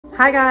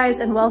Hi guys,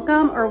 and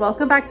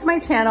welcome back to my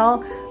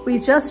channel. We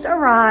just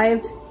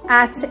arrived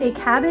at a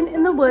cabin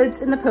in the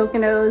woods in the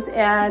Poconos,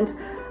 and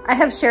I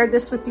have shared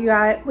this with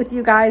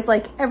you guys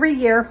like every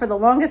year for the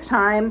longest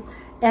time.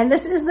 And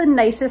this is the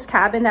nicest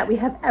cabin that we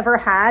have ever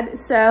had.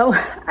 So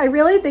I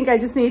really think I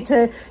just need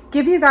to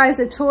give you guys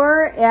a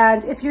tour.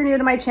 And if you're new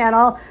to my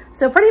channel,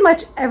 so pretty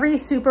much every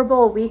Super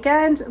Bowl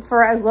weekend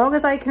for as long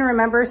as I can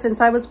remember,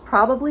 since I was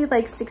probably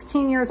like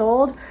 16 years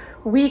old,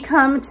 we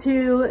come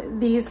to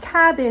these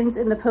cabins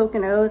in the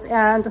Poconos.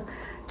 And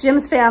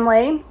Jim's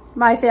family,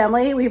 my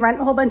family, we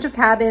rent a whole bunch of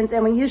cabins,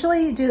 and we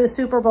usually do the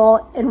Super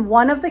Bowl in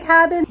one of the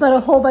cabins, but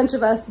a whole bunch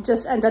of us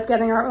just end up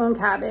getting our own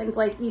cabins,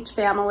 like each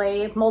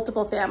family,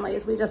 multiple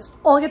families. We just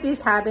all get these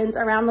cabins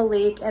around the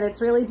lake, and it's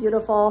really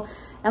beautiful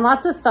and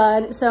lots of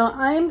fun. So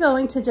I'm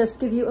going to just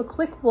give you a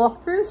quick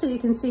walkthrough so you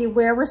can see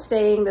where we're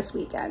staying this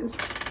weekend.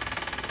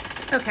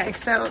 Okay,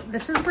 so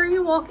this is where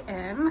you walk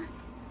in,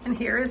 and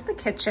here is the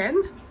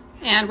kitchen.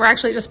 And we're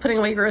actually just putting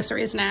away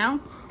groceries now.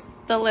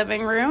 The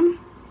living room.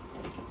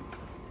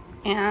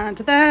 And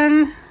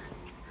then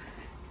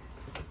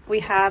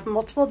we have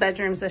multiple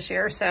bedrooms this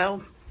year.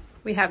 So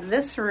we have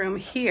this room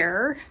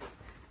here,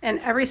 and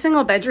every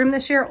single bedroom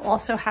this year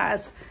also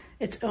has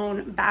its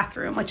own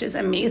bathroom, which is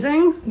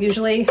amazing.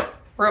 Usually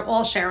we're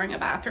all sharing a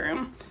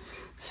bathroom.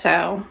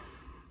 So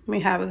we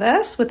have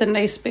this with a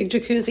nice big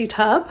jacuzzi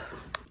tub,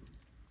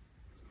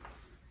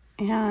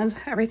 and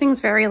everything's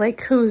very like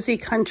cozy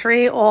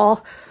country,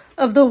 all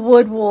of the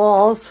wood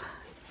walls.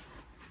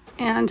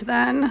 And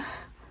then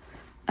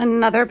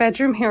another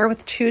bedroom here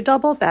with 2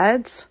 double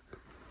beds,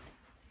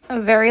 a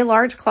very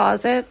large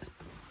closet,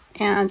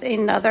 and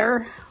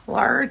another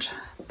large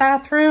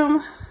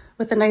bathroom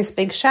with a nice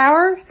big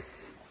shower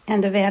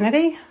and a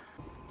vanity.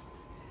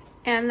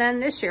 And then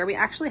this year we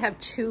actually have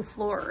 2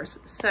 floors.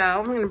 So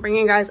I'm going to bring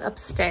you guys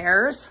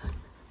upstairs.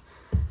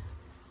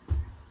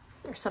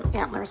 There's some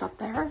antlers up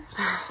there.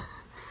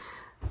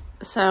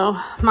 So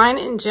mine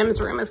and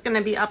Jim's room is going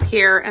to be up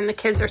here, and the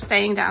kids are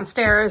staying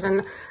downstairs,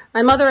 and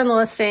my mother-in-law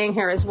is staying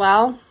here as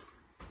well.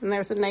 And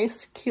there's a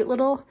nice, cute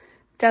little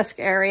desk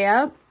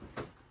area.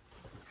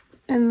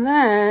 And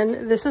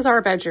then this is our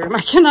bedroom.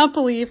 I cannot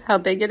believe how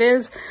big it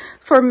is.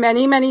 For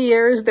many, many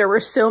years, there were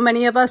so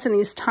many of us in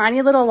these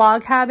tiny little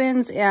log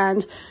cabins.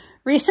 And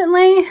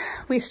recently,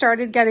 we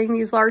started getting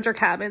these larger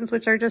cabins,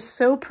 which are just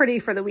so pretty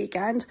for the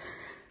weekend.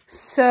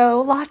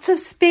 So lots of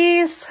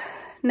space,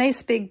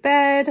 nice big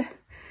bed,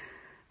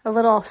 a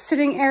little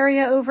sitting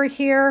area over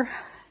here.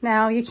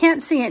 Now, you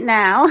can't see it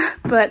now,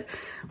 but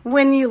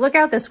when you look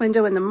out this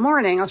window in the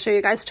morning, I'll show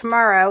you guys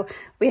tomorrow,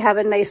 we have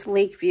a nice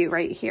lake view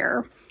right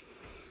here.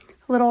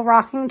 Little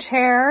rocking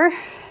chair,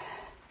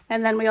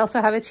 and then we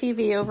also have a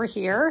TV over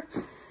here.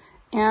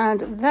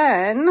 And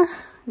then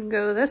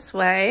go this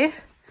way,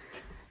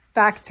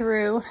 back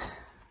through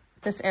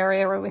this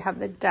area where we have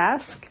the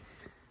desk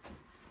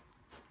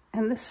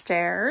and the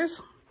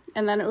stairs.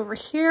 And then over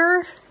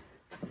here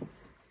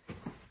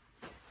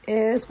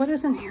is, what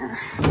is in here?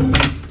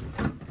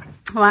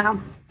 Wow.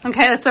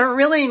 Okay, that's a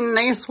really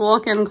nice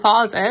walk-in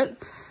closet.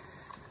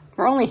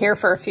 We're only here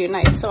for a few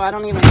nights, so I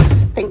don't even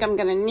think I'm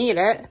gonna need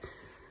it.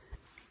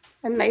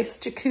 A nice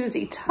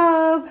jacuzzi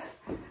tub,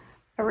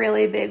 a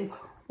really big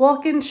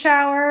walk-in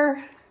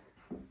shower,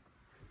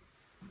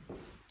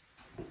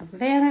 a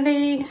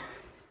vanity,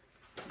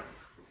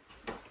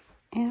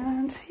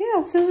 and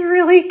yeah, this is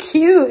really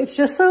cute. It's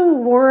just so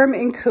warm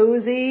and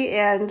cozy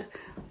and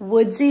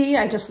woodsy.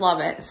 I just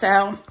love it.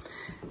 So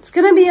it's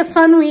gonna be a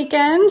fun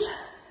weekend.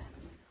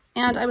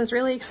 And I was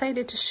really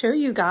excited to show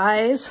you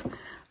guys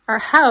our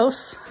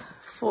house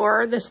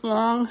for this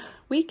long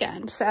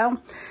weekend. So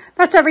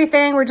that's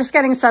everything. We're just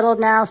getting settled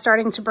now,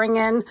 starting to bring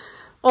in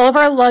all of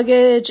our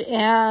luggage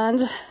and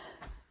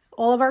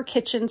all of our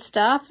kitchen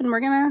stuff. And we're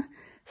gonna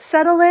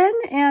settle in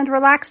and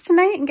relax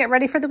tonight and get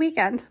ready for the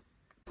weekend.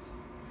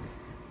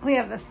 We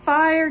have the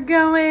fire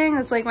going.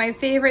 That's like my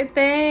favorite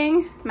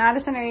thing.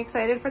 Madison, are you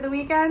excited for the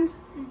weekend?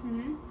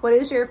 Mm-hmm. What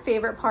is your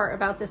favorite part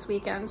about this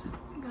weekend?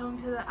 Going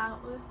to the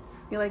outlets.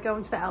 You like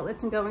going to the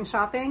outlets and going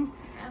shopping?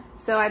 Yeah.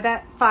 So I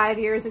bet 5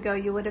 years ago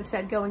you would have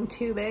said going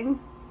tubing.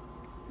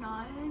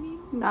 Not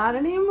anymore. Not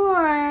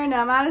anymore.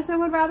 Now Madison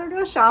would rather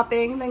go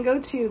shopping than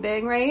go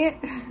tubing, right?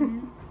 Mm-hmm.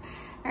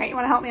 All right, you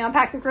want to help me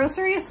unpack the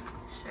groceries?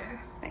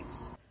 Sure.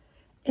 Thanks.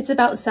 It's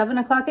about 7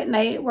 o'clock at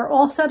night. We're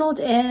all settled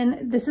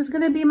in. This is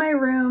going to be my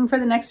room for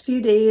the next few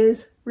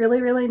days.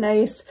 Really, really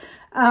nice.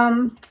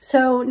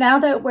 So now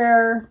that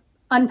we're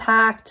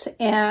unpacked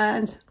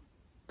and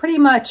pretty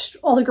much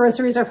all the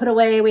groceries are put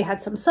away, we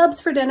had some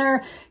subs for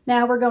dinner.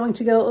 Now we're going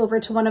to go over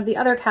to one of the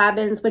other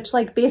cabins, which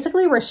like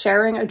basically we're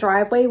sharing a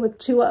driveway with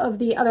 2 of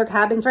the other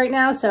cabins right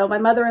now. So my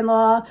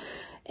mother-in-law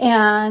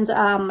And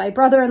my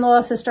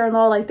brother-in-law,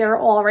 sister-in-law, like they're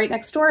all right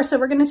next door. So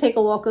we're going to take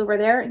a walk over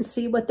there and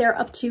see what they're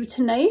up to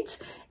tonight.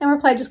 And we're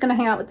probably just going to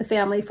hang out with the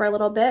family for a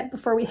little bit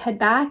before we head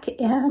back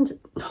and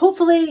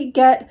hopefully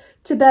get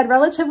to bed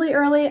relatively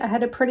early. I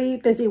had a pretty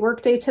busy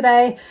work day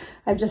today.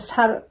 I've just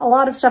had a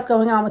lot of stuff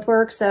going on with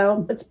work,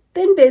 so it's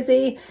been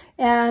busy,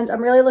 and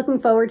I'm really looking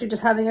forward to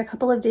just having a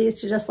couple of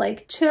days to just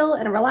like chill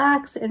and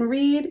relax and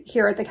read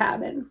here at the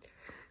cabin.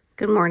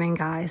 Good morning,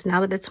 guys.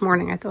 Now that it's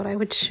morning, I thought I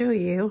would show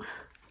you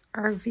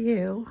our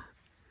view.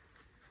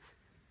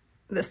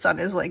 The sun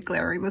is like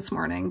glaring this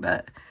morning,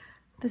 but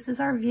this is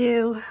our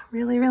view.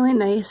 Really, really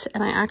nice,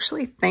 and I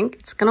actually think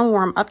it's gonna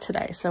warm up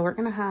today, so we're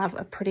gonna have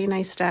a pretty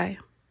nice day.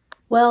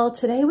 Well,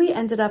 today we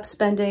ended up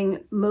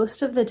spending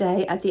most of the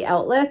day at the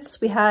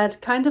outlets. We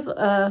had kind of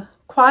a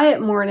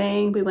quiet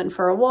morning. We went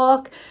for a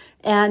walk,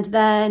 and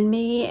then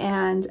me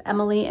and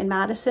Emily and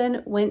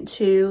Madison went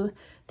to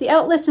the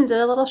outlets and did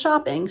a little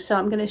shopping. So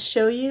I'm going to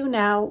show you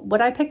now what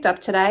I picked up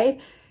today.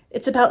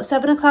 It's about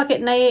 7 o'clock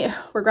at night.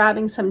 We're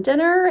grabbing some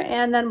dinner,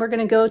 and then we're going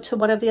to go to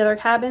one of the other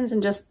cabins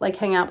and just like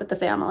hang out with the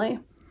family.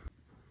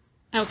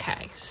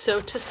 Okay,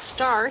 so to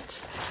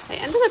start, I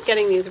ended up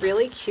getting these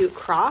really cute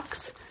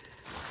Crocs.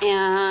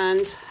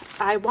 And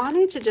I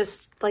wanted to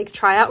just like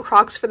try out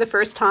Crocs for the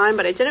first time,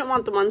 but I didn't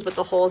want the ones with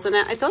the holes in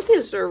it. I thought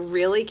these were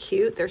really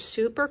cute. They're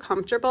super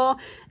comfortable,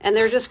 and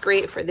they're just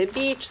great for the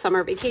beach,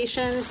 summer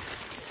vacations.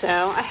 So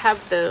I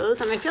have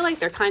those, and I feel like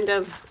they're kind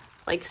of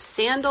like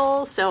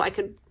sandals, so I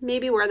could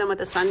maybe wear them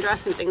with a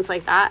sundress and things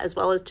like that, as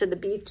well as to the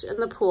beach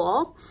and the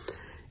pool.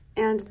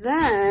 And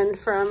then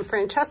from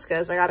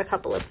Francesca's, I got a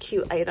couple of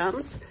cute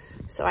items.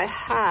 So I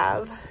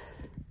have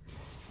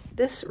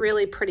this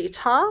really pretty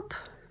top.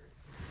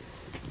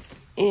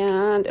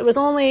 And it was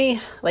only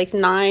like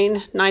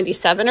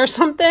 $9.97 or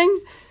something.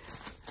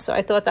 So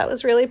I thought that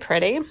was really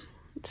pretty.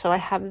 So I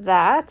have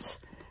that.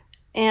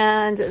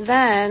 And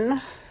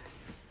then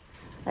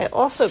I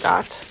also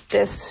got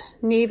this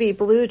navy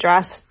blue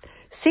dress.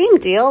 Same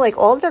deal, like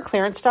all of their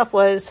clearance stuff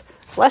was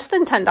less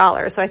than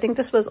 $10. So I think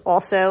this was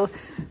also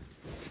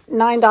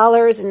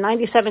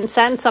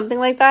 $9.97, something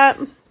like that.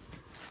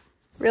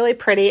 Really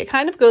pretty. It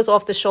kind of goes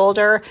off the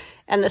shoulder,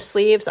 and the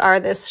sleeves are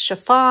this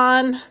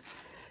chiffon.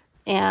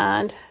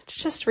 And it's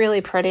just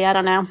really pretty. I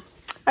don't know.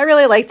 I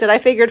really liked it. I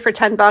figured for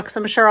 10 bucks,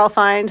 I'm sure I'll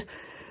find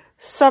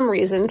some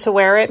reason to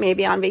wear it,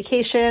 maybe on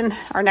vacation,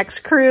 our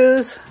next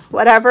cruise,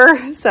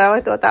 whatever. So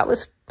I thought that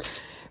was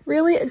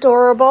really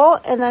adorable.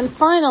 And then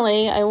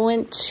finally, I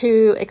went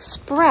to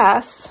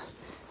Express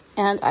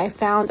and I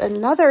found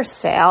another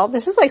sale.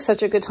 This is like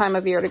such a good time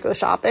of year to go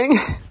shopping.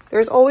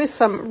 There's always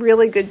some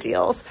really good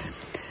deals.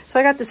 So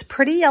I got this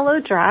pretty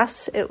yellow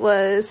dress. It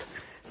was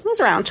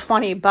around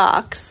 20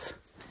 bucks.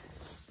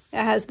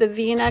 It has the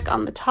V-neck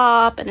on the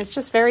top, and it's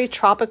just very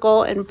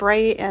tropical and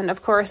bright. And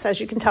of course, as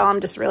you can tell,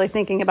 I'm just really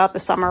thinking about the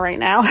summer right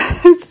now.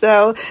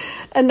 So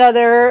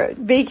another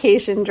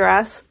vacation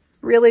dress,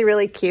 really,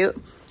 really cute.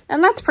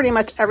 And that's pretty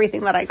much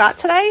everything that I got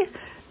today.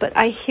 But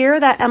I hear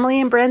that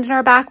Emily and Brandon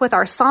are back with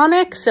our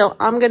Sonic, so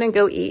I'm going to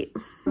go eat.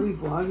 Are we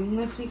vlogging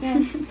this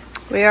weekend?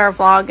 We are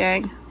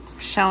vlogging,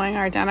 showing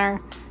our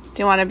dinner.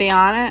 Do you want to be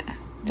on it?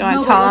 Do you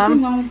want to tell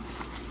them?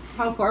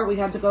 How far we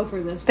had to go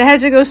for this. They had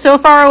to go so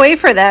far away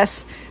for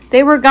this.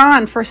 They were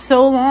gone for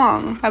so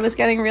long. I was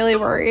getting really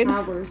worried.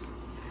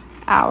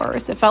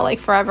 Hours. It felt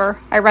like forever.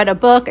 I read a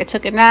book, I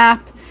took a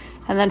nap,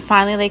 and then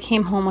finally they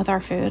came home with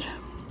our food.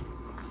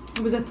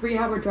 It was a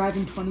 3-hour drive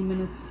in 20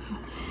 minutes.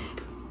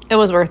 It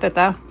was worth it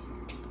though.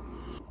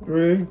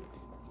 3,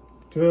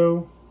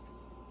 2,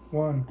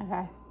 1.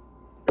 Okay.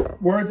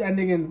 Words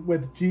ending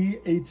with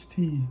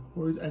GHT.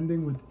 Words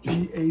ending with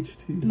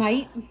GHT.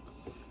 Might.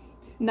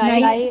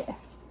 Night.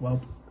 Well.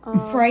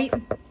 Fright.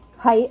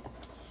 Height.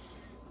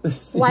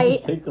 Light.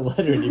 Just take the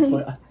letter and you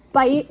put...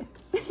 Bite.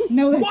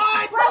 No.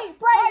 Bright.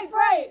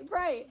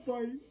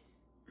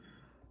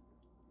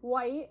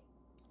 White.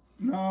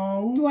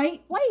 No.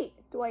 Dwight.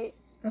 Dwight.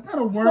 That's not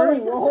a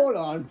word. Hold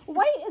on.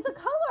 White is a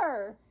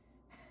color.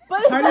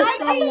 But How do you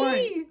spell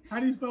white? How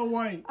do you spell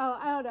white? Oh,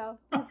 I don't know.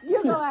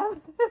 You go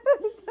out.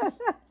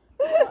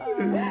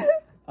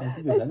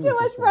 It's too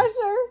much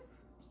pressure.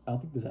 I don't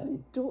think there's any.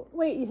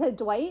 Wait, you said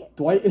Dwight?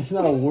 Dwight is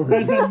not a word.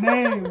 It's a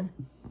name.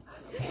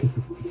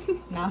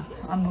 No,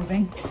 I'm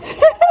moving.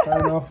 Fair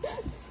enough.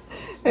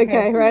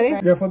 Okay, ready? You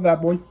gotta flip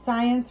that, boy.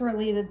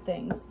 Science-related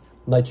things.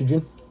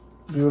 Nitrogen.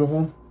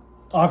 Beautiful.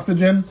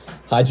 Oxygen.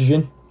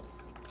 Hydrogen.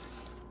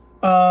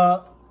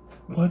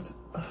 What?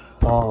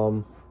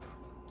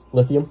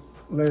 Lithium.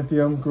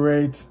 Lithium,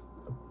 great.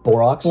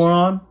 Borax.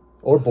 Boron.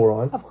 Or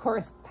boron. Of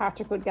course,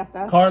 Patrick would get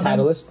this. Carbon.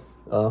 Catalyst.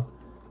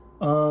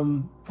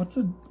 What's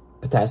a...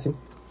 Potassium.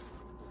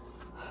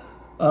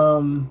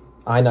 Ionization.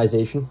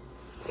 Ionization.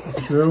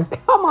 True.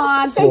 Come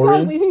on, thank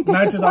God we didn't get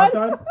Nitrous this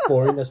one. oxide.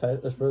 Fluorine, that's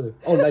further.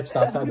 Oh, nitrous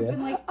oxide,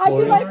 yeah. I'd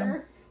be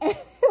Fluorine. like,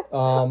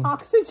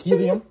 oxygen.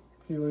 Helium.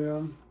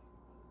 Helium.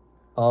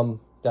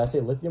 Did I say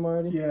lithium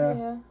already?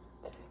 Yeah.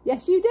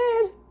 Yes, you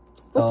did.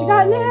 What you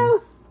got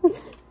now?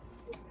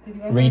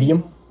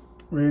 Radium.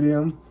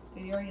 Radium.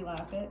 Did you already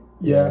laugh it?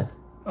 Yeah.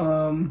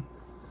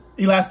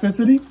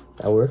 Elasticity.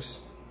 That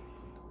works.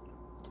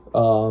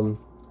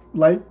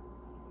 Lightning.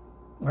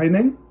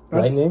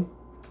 Lightning.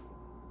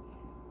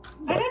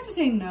 I'd have to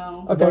say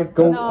no. Okay,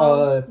 go.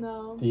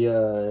 No.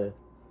 The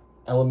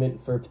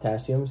element for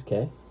potassium is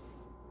K.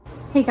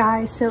 Hey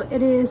guys, so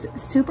it is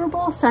Super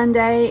Bowl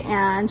Sunday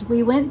and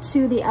we went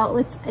to the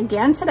outlets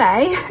again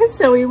today.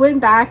 So we went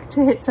back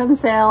to hit some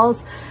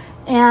sales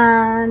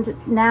and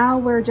now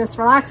we're just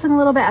relaxing a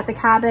little bit at the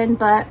cabin.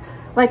 But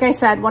like I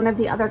said, one of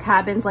the other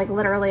cabins, like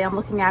literally I'm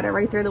looking at it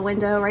right through the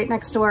window right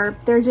next door,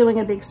 they're doing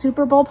a big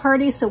Super Bowl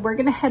party. So we're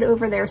gonna head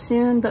over there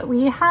soon. But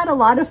we had a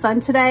lot of fun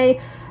today.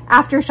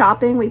 After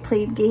shopping, we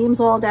played games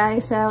all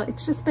day. So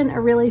it's just been a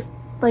really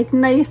like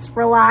nice,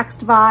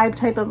 relaxed vibe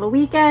type of a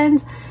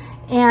weekend.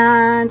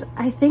 And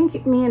I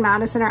think me and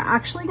Madison are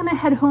actually gonna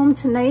head home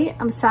tonight.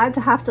 I'm sad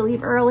to have to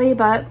leave early,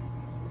 but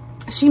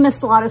she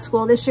missed a lot of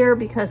school this year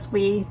because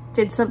we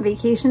did some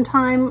vacation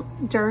time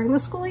during the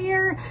school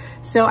year.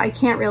 So I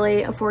can't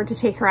really afford to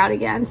take her out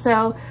again.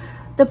 So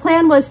the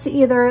plan was to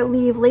either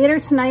leave later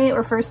tonight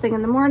or first thing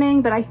in the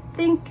morning, but I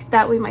think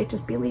that we might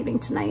just be leaving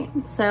tonight.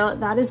 So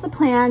that is the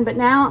plan. But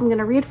now I'm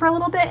gonna read for a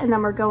little bit and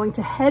then we're going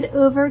to head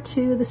over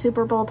to the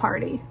Super Bowl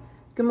party.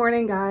 Good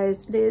morning,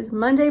 guys. It is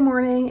Monday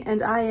morning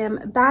and I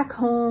am back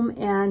home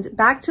and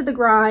back to the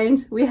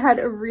grind. We had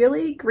a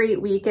really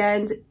great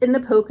weekend in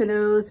the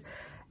Poconos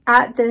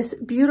at this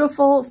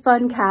beautiful,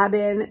 fun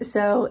cabin.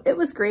 So it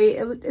was great.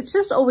 It's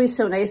just always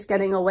so nice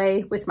getting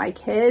away with my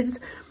kids.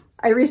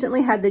 I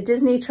recently had the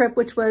Disney trip,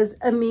 which was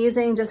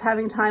amazing, just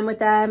having time with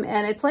them.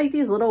 And it's like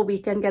these little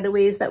weekend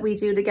getaways that we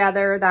do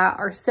together that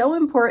are so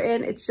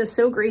important. It's just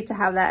so great to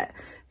have that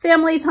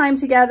family time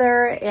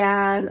together.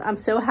 And I'm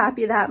so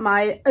happy that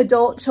my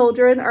adult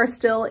children are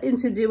still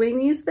into doing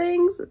these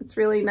things. It's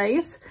really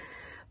nice.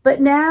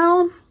 But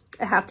now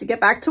I have to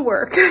get back to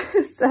work.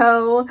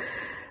 So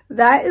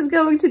that is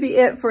going to be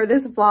it for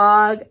this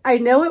vlog. I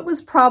know it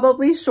was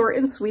probably short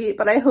and sweet,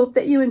 but I hope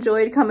that you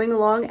enjoyed coming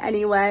along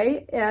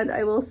anyway, and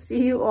I will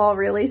see you all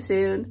really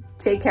soon.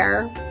 Take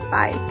care.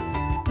 Bye.